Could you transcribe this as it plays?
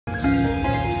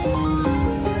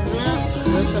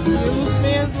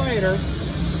later.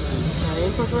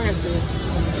 Same Progressive.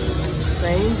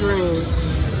 Same dream.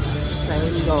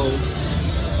 Same goal.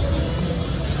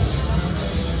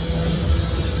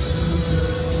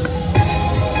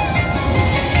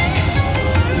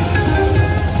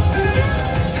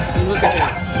 Look at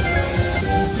that.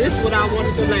 This is what I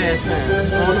wanted the last time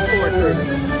on the Ford Trader.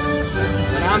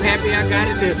 But I'm happy I got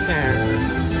it this time.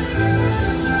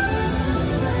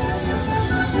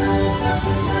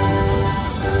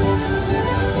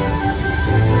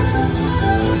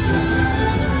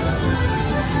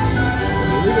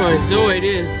 We're going to enjoy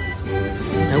this.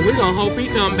 And we're going to hope he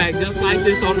come back just like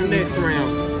this on the next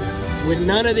round. With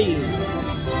none of these.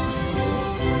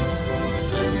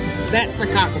 That's a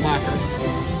cockblocker.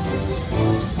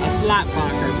 A slot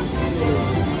blocker.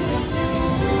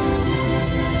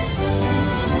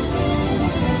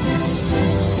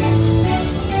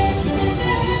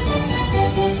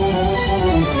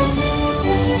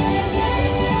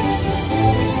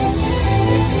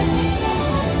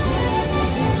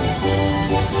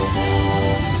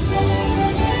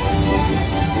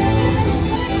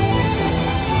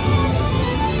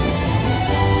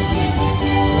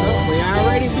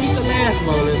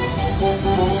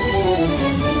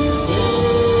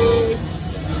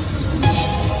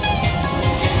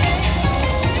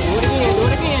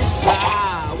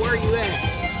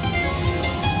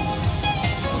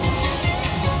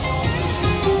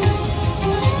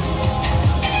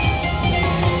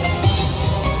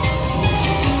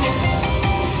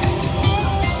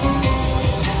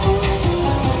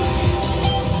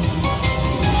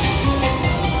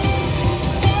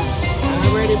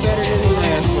 Better than the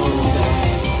last one.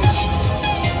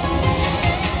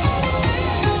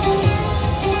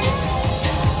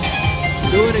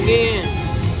 Do it again.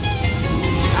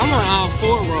 I want all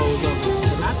 4 rows of them,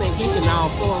 because I think he can all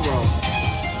 4 rows.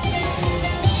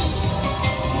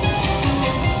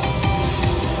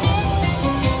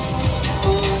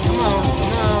 Come on,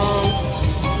 come on.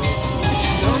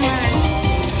 Come on.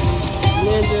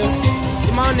 Ninja.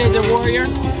 Come on, Ninja Warrior.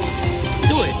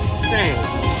 Do it. Dang.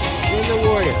 Ninja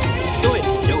Warrior. Do it.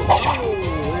 Do it. Oh,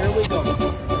 there we go.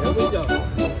 There we go.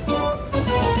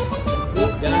 We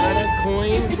got a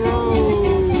coin throw.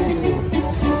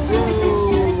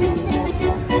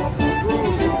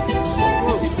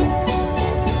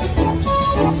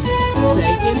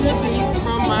 Taking the beat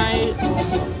from my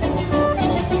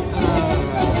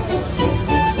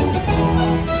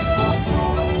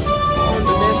from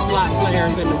the best slot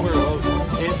players in the world,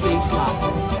 SC Slots.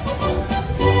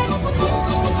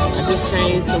 I just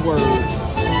changed the word.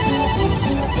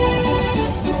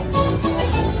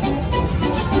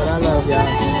 But I love y'all.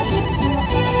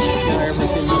 If y'all ever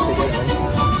see my videos.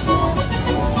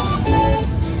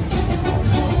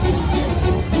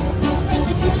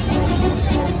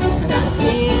 I got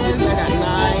 10s, I got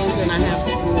 9s, and I have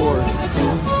scores.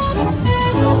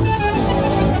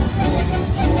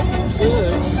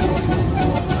 Good.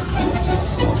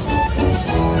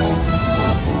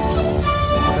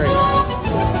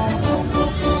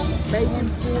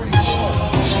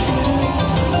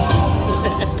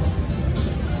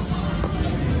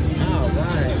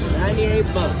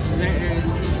 $98. That is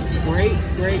great,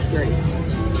 great, great.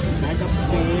 Back up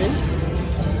spin.